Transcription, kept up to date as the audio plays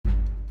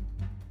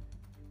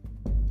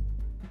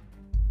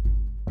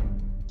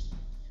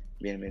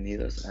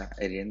Bienvenidos a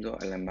Hiriendo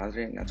a la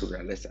Madre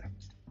Naturaleza.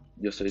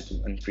 Yo soy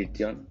tu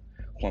anfitrión,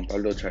 Juan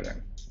Pablo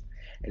Charán.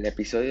 El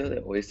episodio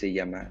de hoy se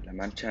llama La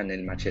mancha en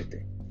el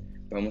machete.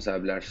 Vamos a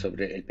hablar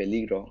sobre el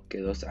peligro que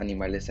dos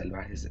animales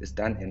salvajes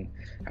están en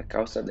a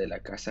causa de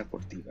la caza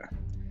furtiva.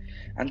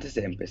 Antes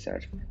de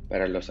empezar,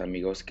 para los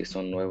amigos que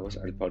son nuevos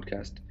al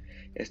podcast,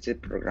 este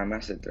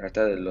programa se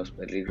trata de los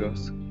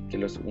peligros que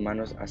los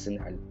humanos hacen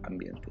al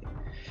ambiente.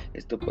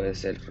 Esto puede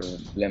ser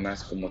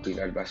problemas como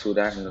tirar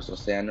basura en los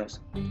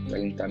océanos,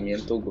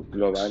 calentamiento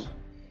global,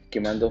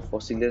 quemando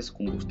fósiles,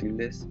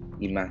 combustibles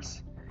y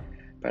más.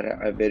 Para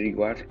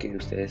averiguar que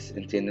ustedes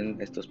entienden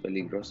estos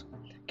peligros,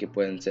 que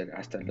pueden ser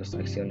hasta las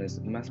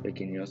acciones más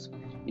pequeñas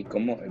y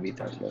cómo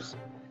evitarlos,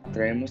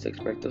 traemos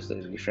expertos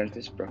de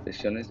diferentes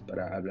profesiones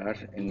para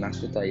hablar en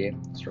más detalle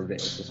sobre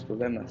estos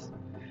problemas.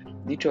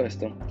 Dicho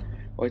esto,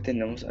 hoy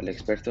tenemos al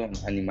experto en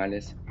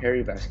animales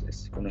Harry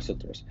Vázquez con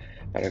nosotros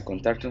para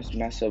contarnos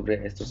más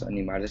sobre estos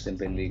animales en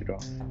peligro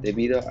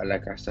debido a la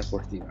caza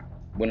furtiva.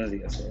 Buenos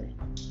días, Harry.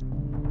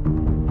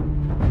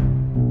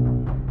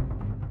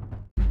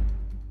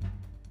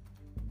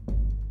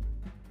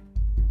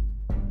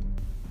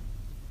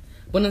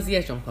 Buenos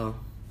días, John Paul.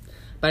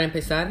 Para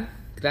empezar,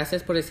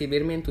 gracias por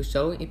recibirme en tu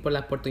show y por la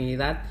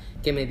oportunidad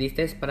que me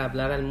diste para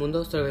hablar al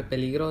mundo sobre el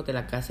peligro de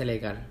la caza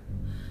ilegal.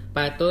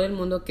 Para todo el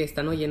mundo que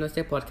están oyendo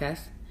este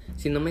podcast,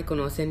 si no me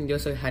conocen, yo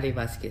soy Harry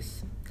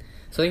Vázquez.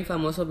 Soy un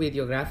famoso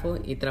videógrafo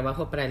y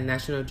trabajo para el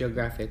National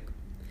Geographic.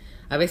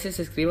 A veces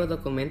escribo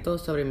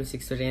documentos sobre mis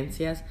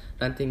experiencias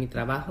durante mi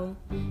trabajo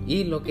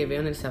y lo que veo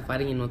en el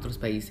safari en otros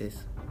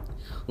países.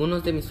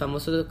 Uno de mis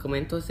famosos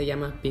documentos se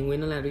llama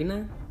Pingüino en la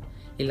Ruina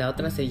y la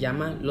otra se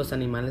llama Los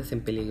animales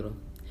en peligro.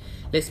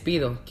 Les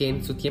pido que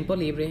en su tiempo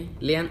libre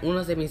lean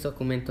uno de mis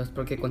documentos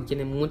porque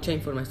contienen mucha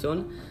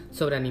información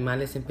sobre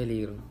animales en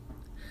peligro.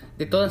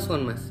 De todas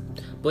formas,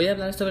 voy a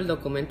hablar sobre el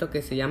documento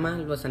que se llama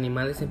Los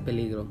animales en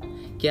peligro,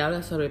 que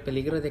habla sobre el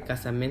peligro de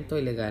cazamiento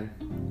ilegal.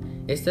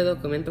 Este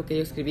documento que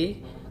yo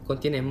escribí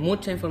contiene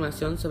mucha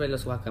información sobre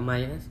los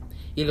guacamayas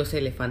y los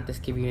elefantes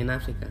que viven en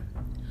África.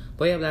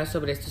 Voy a hablar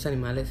sobre estos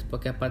animales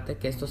porque aparte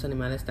que estos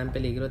animales están en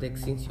peligro de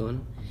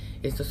extinción,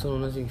 estos son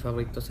unos de mis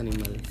favoritos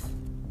animales.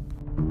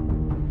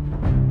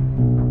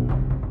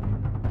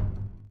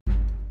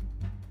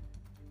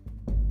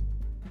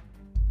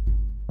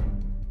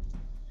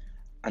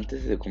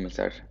 Antes de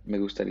comenzar, me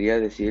gustaría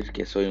decir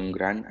que soy un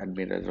gran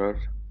admirador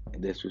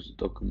de sus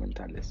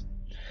documentales.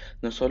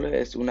 No solo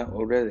es una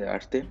obra de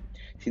arte,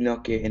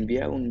 sino que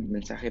envía un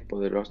mensaje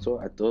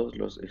poderoso a todos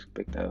los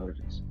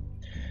espectadores.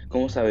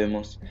 Como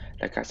sabemos,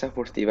 la caza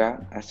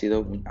furtiva ha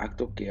sido un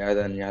acto que ha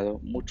dañado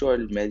mucho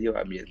el medio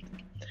ambiente,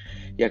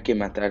 ya que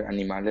matar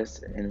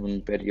animales en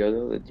un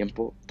periodo de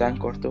tiempo tan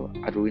corto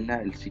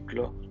arruina el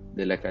ciclo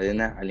de la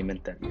cadena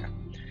alimentaria.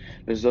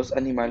 Los dos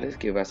animales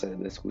que vas a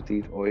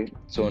discutir hoy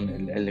son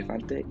el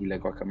elefante y la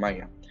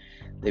guacamaya,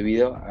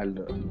 debido a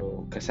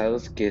lo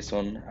cazados que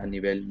son a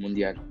nivel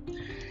mundial.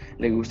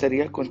 Me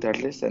gustaría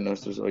contarles a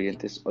nuestros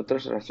oyentes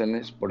otras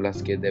razones por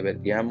las que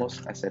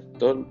deberíamos hacer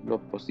todo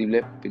lo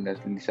posible para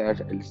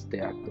finalizar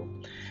este acto.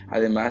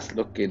 Además,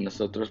 lo que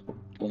nosotros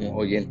como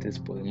oyentes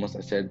podemos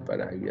hacer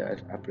para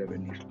ayudar a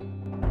prevenirlo.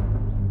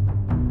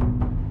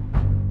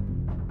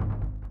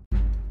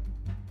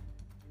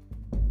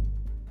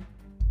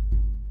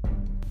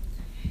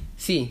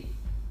 Sí,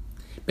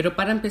 pero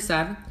para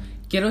empezar,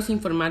 quiero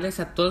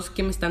informarles a todos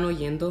que me están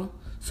oyendo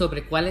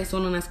sobre cuáles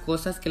son unas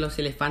cosas que los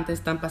elefantes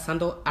están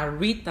pasando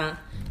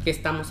ahorita que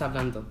estamos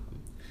hablando.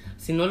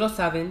 Si no lo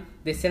saben,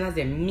 decenas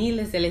de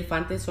miles de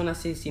elefantes son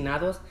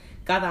asesinados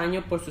cada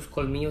año por sus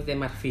colmillos de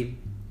marfil.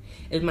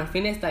 El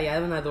marfil es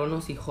tallado en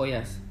adornos y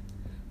joyas.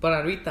 Por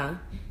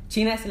ahorita,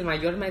 China es el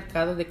mayor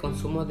mercado de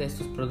consumo de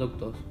estos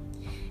productos.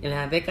 En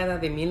la década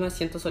de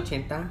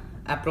 1980,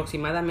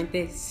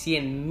 aproximadamente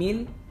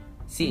 100,000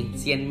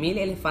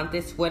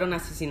 elefantes fueron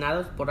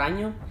asesinados por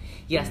año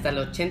y hasta el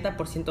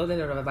 80% de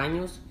los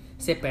rebaños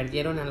se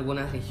perdieron en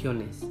algunas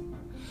regiones.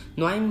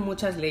 No hay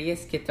muchas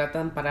leyes que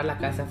tratan de parar la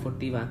caza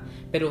furtiva,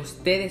 pero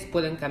ustedes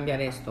pueden cambiar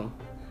esto.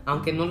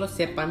 Aunque no lo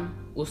sepan,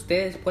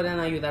 ustedes pueden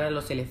ayudar a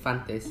los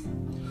elefantes.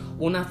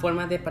 Una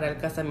forma de parar el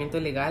cazamiento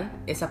ilegal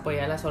es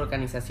apoyar a las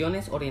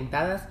organizaciones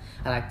orientadas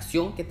a la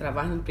acción que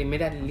trabajan en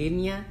primera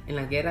línea en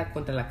la guerra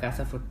contra la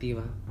caza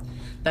furtiva.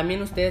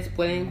 También ustedes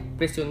pueden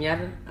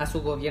presionar a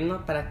su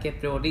gobierno para que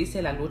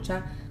priorice la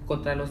lucha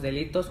contra los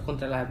delitos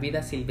contra la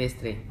vida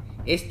silvestre.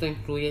 Esto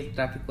incluye el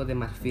tráfico de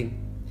marfil.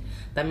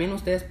 También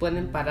ustedes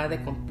pueden parar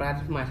de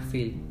comprar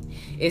marfil.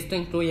 Esto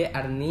incluye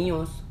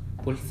anillos,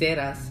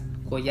 pulseras,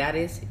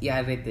 collares y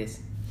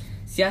aretes.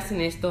 Si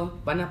hacen esto,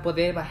 van a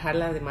poder bajar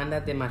la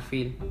demanda de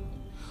marfil.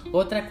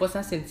 Otra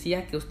cosa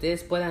sencilla que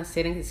ustedes pueden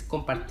hacer es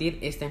compartir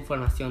esta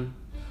información.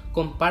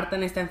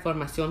 Compartan esta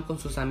información con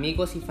sus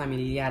amigos y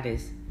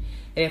familiares.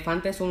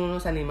 Elefantes son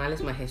unos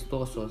animales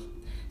majestuosos.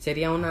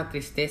 Sería una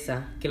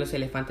tristeza que los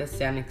elefantes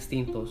sean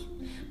extintos.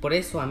 Por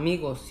eso,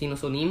 amigos, si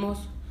nos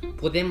unimos,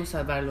 podemos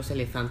salvar a los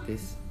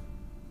elefantes.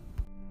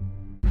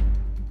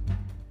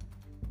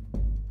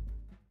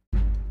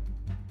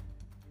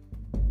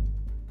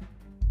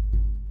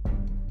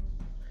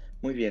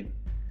 Muy bien,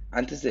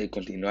 antes de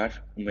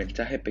continuar, un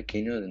mensaje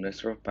pequeño de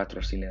nuestros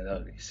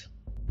patrocinadores.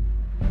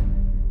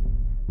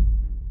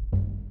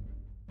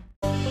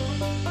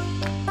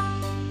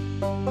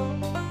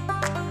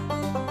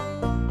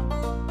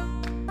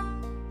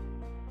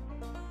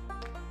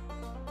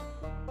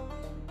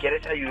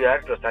 ¿Quieres ayudar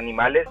a los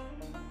animales?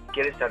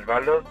 ¿Quieres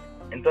salvarlos?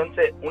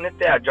 Entonces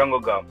únete a Jungle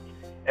Go.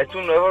 Es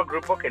un nuevo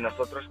grupo que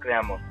nosotros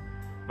creamos.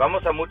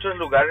 Vamos a muchos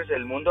lugares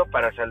del mundo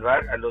para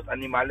salvar a los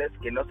animales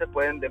que no se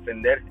pueden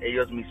defender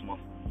ellos mismos.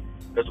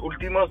 Los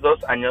últimos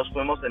 2 años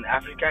fuimos en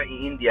África e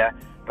India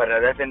para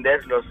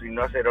defender los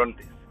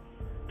rinocerontes.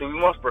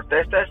 Tuvimos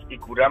protestas y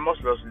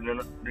curamos los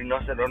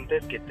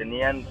rinocerontes que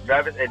tenían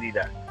graves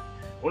heridas.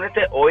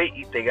 Únete hoy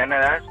y te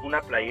ganarás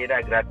una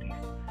playera gratis.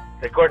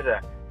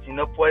 Recuerda, si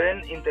no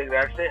pueden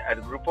integrarse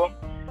al grupo,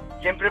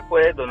 siempre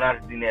puede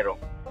donar dinero.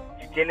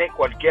 Si tiene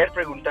cualquier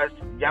pregunta,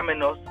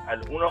 llámenos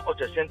al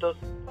 1-800-636-0000.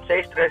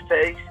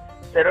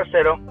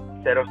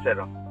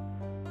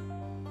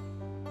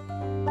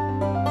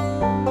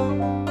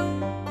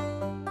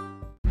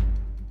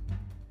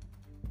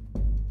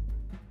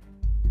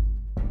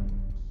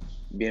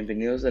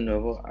 Bienvenidos de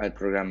nuevo al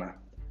programa.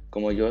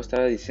 Como yo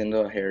estaba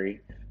diciendo a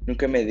Harry,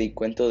 nunca me di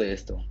cuenta de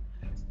esto.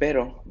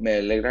 Pero me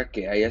alegra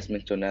que hayas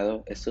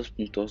mencionado estos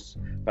puntos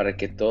para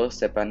que todos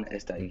sepan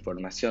esta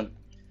información.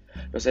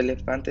 Los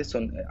elefantes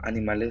son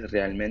animales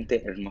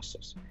realmente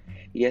hermosos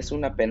y es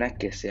una pena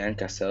que sean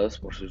cazados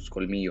por sus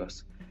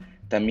colmillos.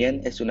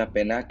 También es una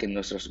pena que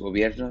nuestros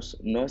gobiernos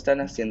no están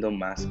haciendo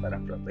más para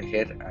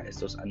proteger a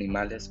estos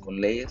animales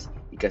con leyes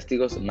y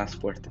castigos más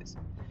fuertes.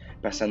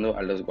 Pasando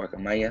a los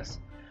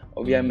guacamayas,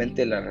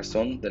 obviamente la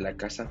razón de la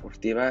caza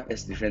furtiva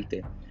es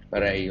diferente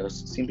para ellos,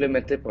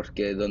 simplemente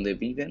porque donde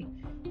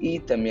viven y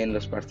también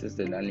las partes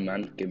del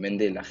animal que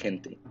vende la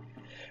gente.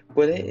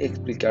 ¿Puede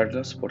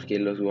explicarnos por qué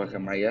los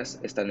guacamayas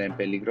están en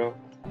peligro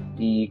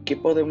y qué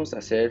podemos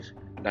hacer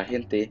la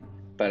gente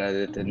para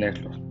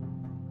detenerlos?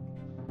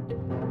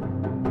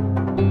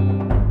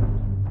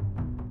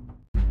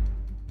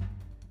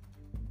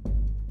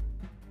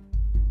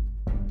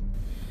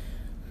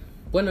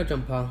 Bueno,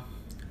 John Paul,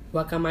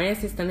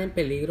 guacamayas están en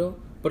peligro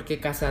porque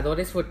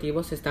cazadores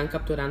furtivos están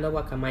capturando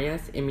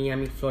guacamayas en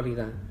Miami,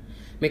 Florida.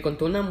 Me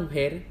contó una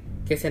mujer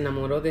que se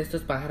enamoró de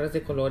estos pájaros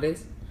de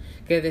colores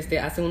que desde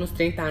hace unos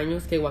 30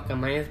 años que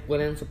guacamayas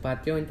vuelan en su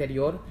patio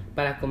interior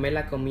para comer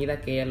la comida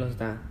que ella los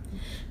da.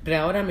 Pero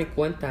ahora me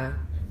cuenta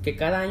que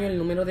cada año el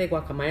número de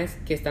guacamayas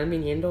que están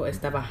viniendo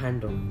está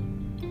bajando.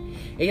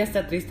 Ella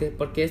está triste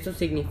porque esto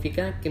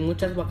significa que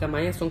muchas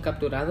guacamayas son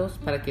capturados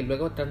para que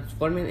luego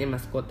transformen en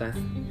mascotas.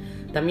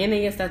 También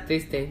ella está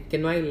triste que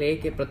no hay ley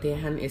que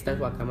protejan estas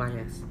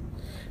guacamayas.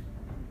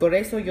 Por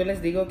eso yo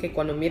les digo que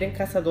cuando miren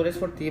cazadores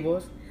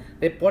furtivos,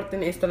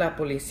 reporten esto a la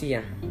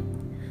policía.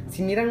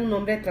 Si miran a un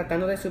hombre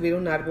tratando de subir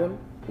un árbol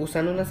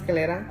usando una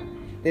escalera,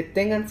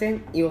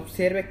 deténganse y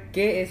observe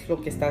qué es lo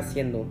que está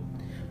haciendo,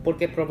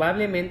 porque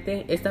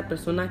probablemente esta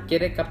persona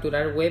quiere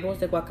capturar huevos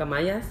de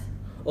guacamayas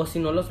o si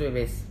no los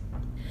bebés.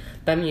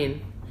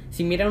 También,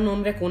 si miran a un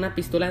hombre con una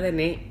pistola de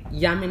NE,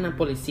 llamen a la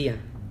policía.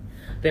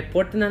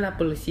 Reporten a la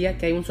policía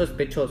que hay un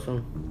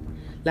sospechoso.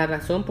 La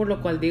razón por la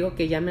cual digo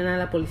que llamen a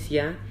la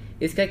policía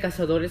es que hay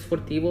cazadores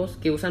furtivos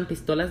que usan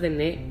pistolas de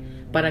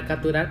NE para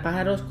capturar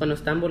pájaros cuando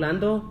están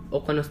volando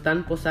o cuando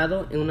están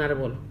posados en un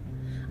árbol.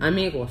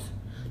 Amigos,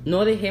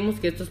 no dejemos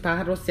que estos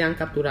pájaros sean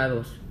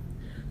capturados.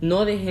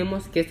 No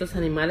dejemos que estos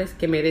animales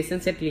que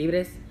merecen ser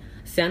libres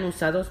sean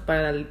usados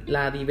para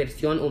la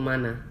diversión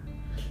humana.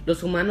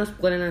 Los humanos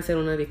pueden hacer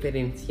una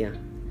diferencia.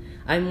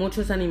 Hay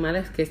muchos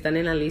animales que están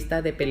en la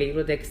lista de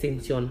peligro de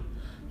extinción.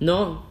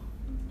 No,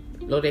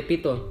 lo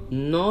repito,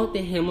 no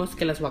dejemos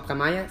que las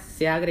guacamayas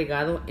sea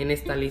agregado en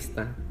esta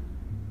lista.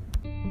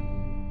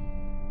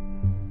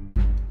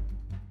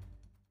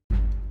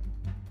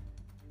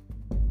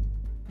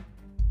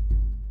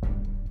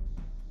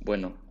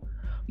 Bueno,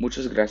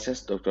 muchas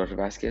gracias, Dr.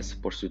 Vázquez,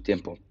 por su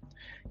tiempo.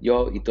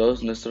 Yo y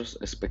todos nuestros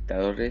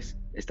espectadores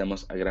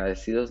estamos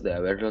agradecidos de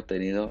haberlo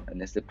tenido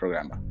en este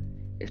programa.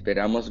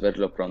 Esperamos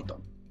verlo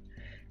pronto.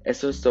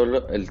 Eso es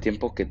todo el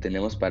tiempo que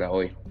tenemos para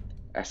hoy.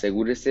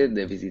 Asegúrese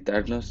de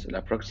visitarnos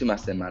la próxima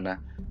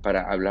semana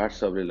para hablar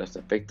sobre los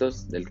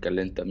efectos del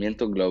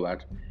calentamiento global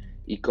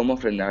y cómo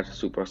frenar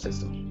su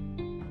proceso.